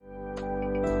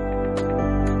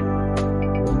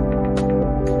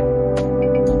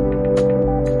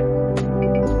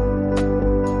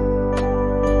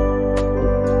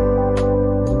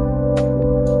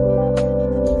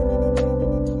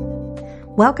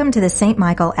Welcome to the St.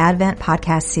 Michael Advent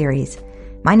Podcast Series.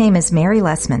 My name is Mary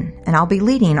Lessman, and I'll be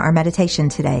leading our meditation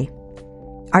today.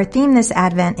 Our theme this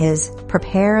Advent is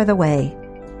Prepare the Way.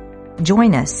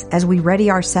 Join us as we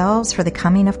ready ourselves for the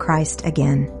coming of Christ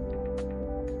again.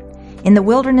 In the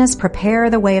wilderness, prepare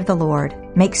the way of the Lord.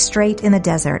 Make straight in the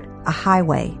desert a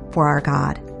highway for our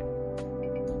God.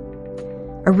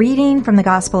 A reading from the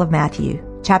Gospel of Matthew,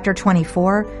 chapter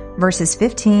 24, verses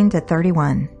 15 to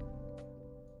 31.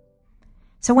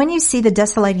 So when you see the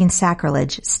desolating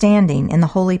sacrilege standing in the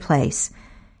holy place,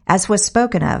 as was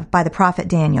spoken of by the prophet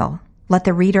Daniel, let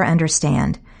the reader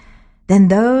understand. Then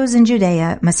those in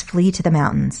Judea must flee to the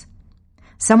mountains.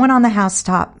 Someone on the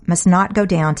housetop must not go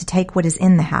down to take what is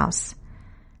in the house.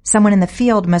 Someone in the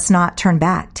field must not turn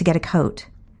back to get a coat.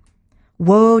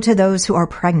 Woe to those who are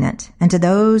pregnant and to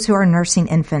those who are nursing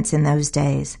infants in those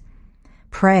days.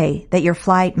 Pray that your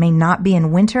flight may not be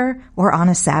in winter or on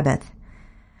a Sabbath.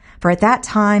 For at that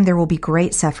time there will be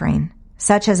great suffering,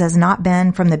 such as has not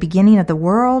been from the beginning of the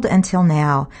world until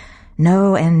now,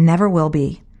 no, and never will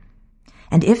be.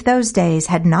 And if those days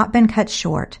had not been cut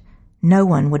short, no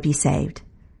one would be saved.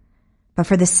 But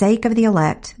for the sake of the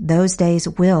elect, those days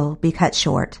will be cut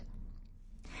short.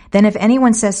 Then if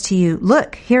anyone says to you,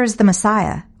 "Look, here is the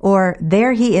Messiah," or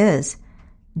 "There he is,"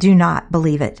 do not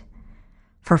believe it.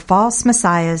 For false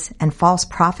messiahs and false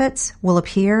prophets will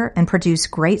appear and produce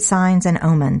great signs and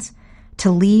omens,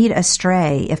 to lead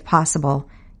astray, if possible,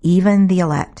 even the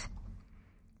elect.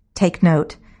 Take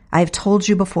note, I have told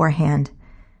you beforehand.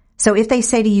 So if they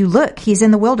say to you, "Look, he's in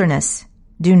the wilderness,"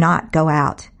 do not go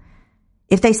out.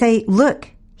 If they say, "Look,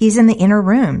 he's in the inner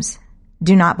rooms,"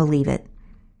 do not believe it.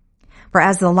 For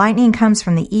as the lightning comes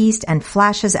from the east and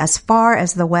flashes as far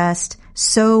as the west,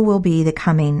 so will be the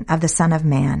coming of the Son of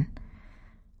Man.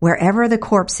 Wherever the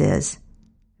corpse is,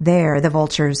 there the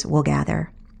vultures will gather.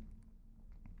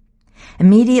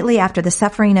 Immediately after the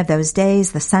suffering of those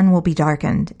days, the sun will be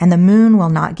darkened, and the moon will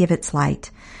not give its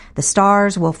light. The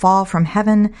stars will fall from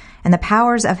heaven, and the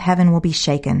powers of heaven will be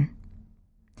shaken.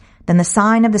 Then the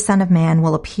sign of the Son of Man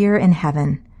will appear in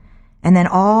heaven, and then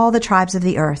all the tribes of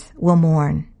the earth will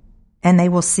mourn, and they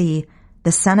will see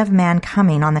the Son of Man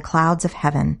coming on the clouds of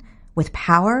heaven with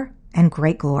power and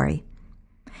great glory.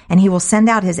 And he will send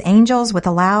out his angels with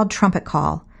a loud trumpet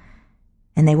call,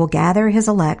 and they will gather his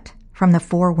elect from the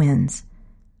four winds,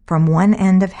 from one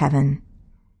end of heaven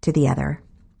to the other.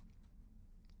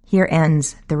 Here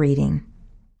ends the reading.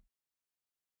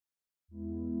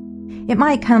 It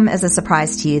might come as a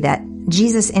surprise to you that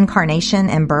Jesus' incarnation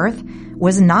and birth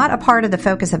was not a part of the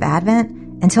focus of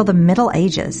Advent until the Middle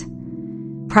Ages.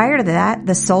 Prior to that,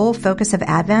 the sole focus of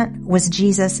Advent was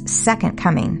Jesus' second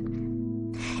coming.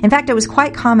 In fact, it was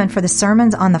quite common for the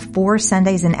sermons on the 4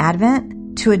 Sundays in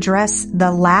Advent to address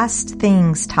the last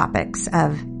things topics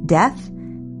of death,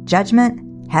 judgment,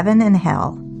 heaven, and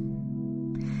hell.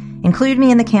 Include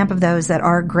me in the camp of those that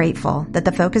are grateful that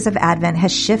the focus of Advent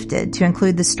has shifted to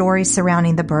include the stories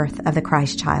surrounding the birth of the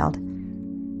Christ child.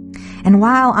 And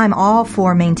while I'm all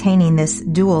for maintaining this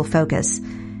dual focus,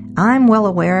 I'm well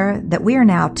aware that we are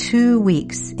now 2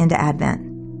 weeks into Advent.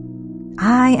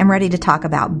 I am ready to talk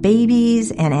about babies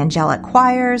and angelic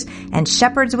choirs and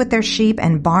shepherds with their sheep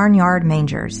and barnyard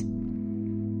mangers.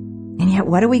 And yet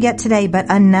what do we get today but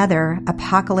another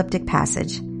apocalyptic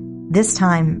passage, this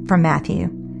time from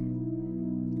Matthew?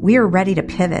 We are ready to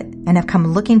pivot and have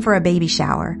come looking for a baby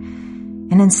shower,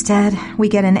 and instead we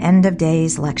get an end of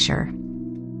days lecture.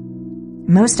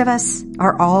 Most of us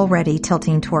are already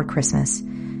tilting toward Christmas,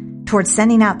 toward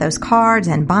sending out those cards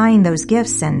and buying those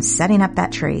gifts and setting up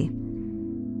that tree.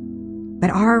 But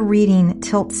our reading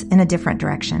tilts in a different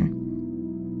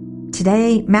direction.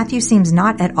 Today, Matthew seems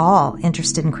not at all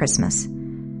interested in Christmas,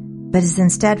 but is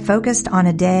instead focused on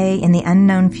a day in the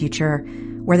unknown future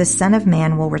where the Son of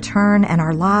Man will return and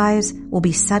our lives will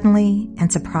be suddenly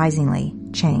and surprisingly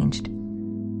changed.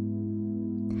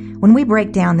 When we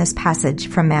break down this passage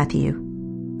from Matthew,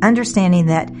 understanding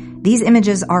that these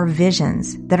images are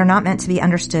visions that are not meant to be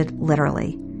understood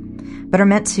literally, but are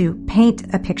meant to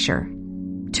paint a picture,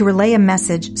 to relay a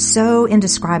message so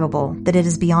indescribable that it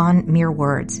is beyond mere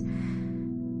words,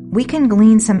 we can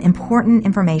glean some important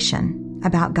information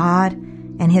about God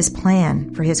and his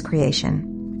plan for his creation.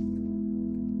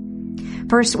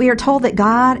 First, we are told that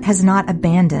God has not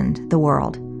abandoned the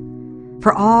world.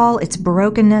 For all its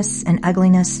brokenness and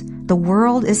ugliness, the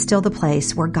world is still the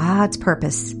place where God's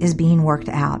purpose is being worked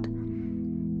out.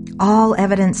 All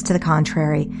evidence to the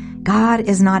contrary, God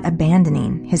is not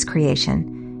abandoning his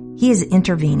creation. He is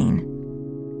intervening.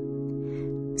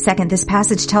 Second, this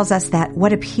passage tells us that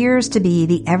what appears to be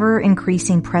the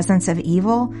ever-increasing presence of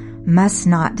evil must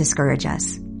not discourage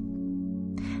us.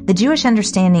 The Jewish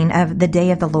understanding of the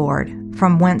day of the Lord,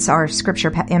 from whence our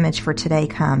scripture image for today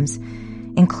comes,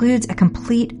 includes a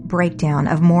complete breakdown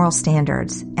of moral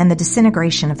standards and the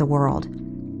disintegration of the world.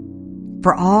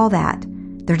 For all that,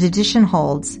 the tradition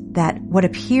holds that what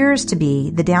appears to be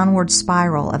the downward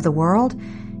spiral of the world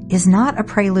is not a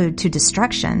prelude to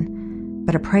destruction,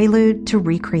 but a prelude to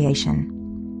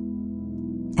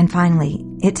recreation. And finally,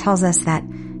 it tells us that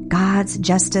God's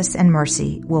justice and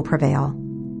mercy will prevail.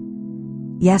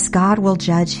 Yes, God will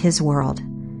judge his world,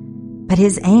 but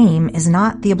his aim is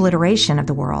not the obliteration of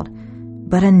the world,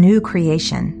 but a new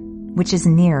creation, which is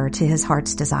nearer to his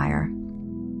heart's desire.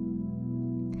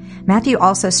 Matthew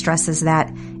also stresses that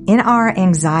in our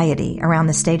anxiety around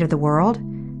the state of the world,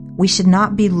 we should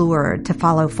not be lured to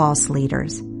follow false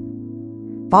leaders.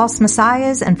 False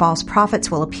messiahs and false prophets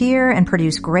will appear and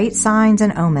produce great signs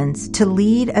and omens to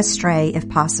lead astray, if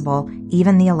possible,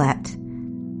 even the elect.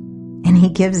 And he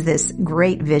gives this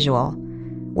great visual.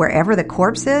 Wherever the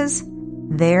corpse is,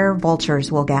 there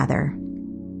vultures will gather.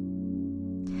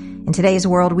 In today's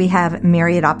world, we have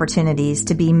myriad opportunities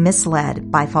to be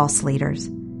misled by false leaders.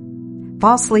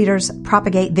 False leaders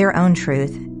propagate their own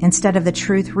truth instead of the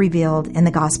truth revealed in the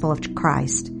gospel of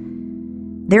Christ.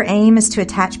 Their aim is to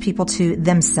attach people to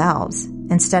themselves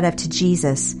instead of to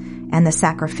Jesus and the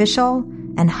sacrificial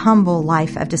and humble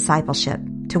life of discipleship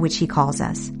to which he calls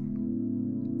us.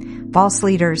 False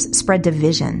leaders spread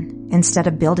division instead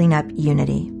of building up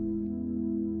unity.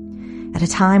 At a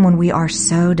time when we are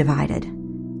so divided,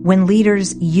 when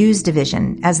leaders use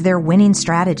division as their winning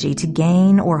strategy to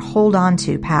gain or hold on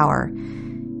to power,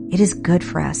 it is good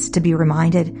for us to be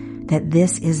reminded that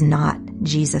this is not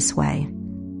Jesus' way.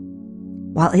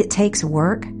 While it takes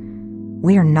work,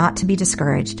 we are not to be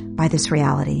discouraged by this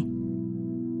reality.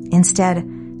 Instead,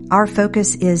 our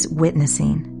focus is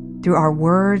witnessing through our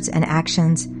words and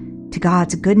actions to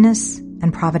God's goodness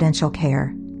and providential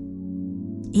care.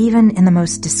 Even in the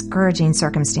most discouraging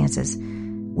circumstances,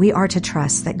 we are to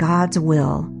trust that God's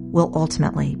will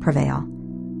ultimately prevail.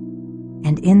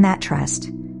 And in that trust,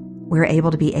 we're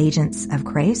able to be agents of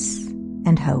grace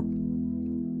and hope.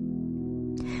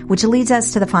 Which leads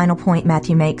us to the final point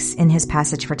Matthew makes in his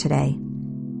passage for today.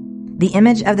 The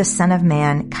image of the Son of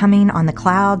Man coming on the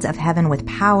clouds of heaven with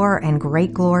power and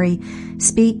great glory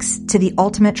speaks to the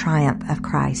ultimate triumph of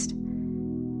Christ.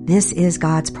 This is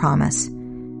God's promise.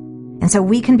 And so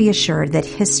we can be assured that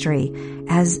history,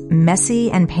 as messy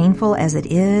and painful as it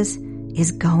is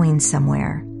going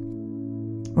somewhere.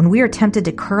 When we are tempted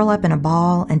to curl up in a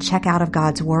ball and check out of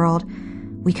God's world,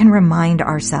 we can remind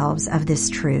ourselves of this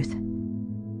truth.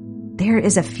 There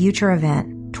is a future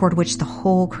event toward which the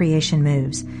whole creation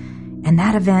moves, and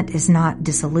that event is not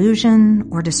disillusion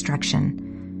or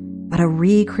destruction, but a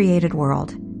recreated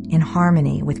world in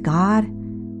harmony with God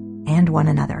and one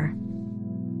another.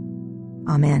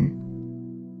 Amen.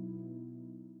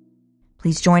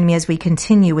 Please join me as we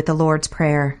continue with the Lord's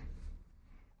Prayer.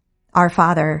 Our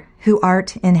Father, who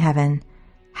art in heaven,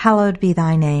 hallowed be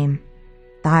thy name.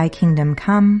 Thy kingdom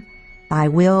come, thy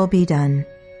will be done,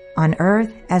 on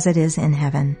earth as it is in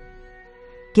heaven.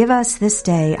 Give us this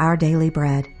day our daily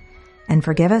bread, and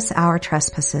forgive us our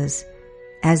trespasses,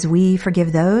 as we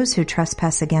forgive those who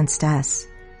trespass against us.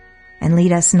 And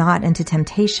lead us not into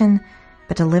temptation,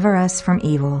 but deliver us from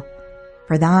evil.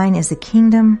 For thine is the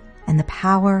kingdom, and the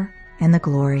power, and the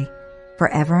glory,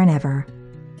 forever and ever.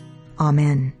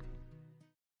 Amen.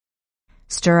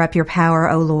 Stir up your power,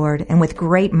 O Lord, and with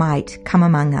great might come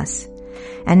among us.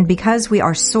 And because we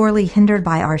are sorely hindered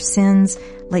by our sins,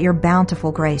 let your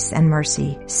bountiful grace and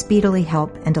mercy speedily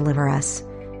help and deliver us.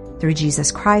 Through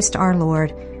Jesus Christ our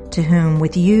Lord, to whom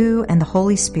with you and the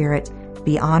Holy Spirit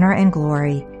be honor and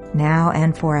glory, now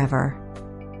and forever.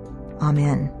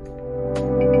 Amen.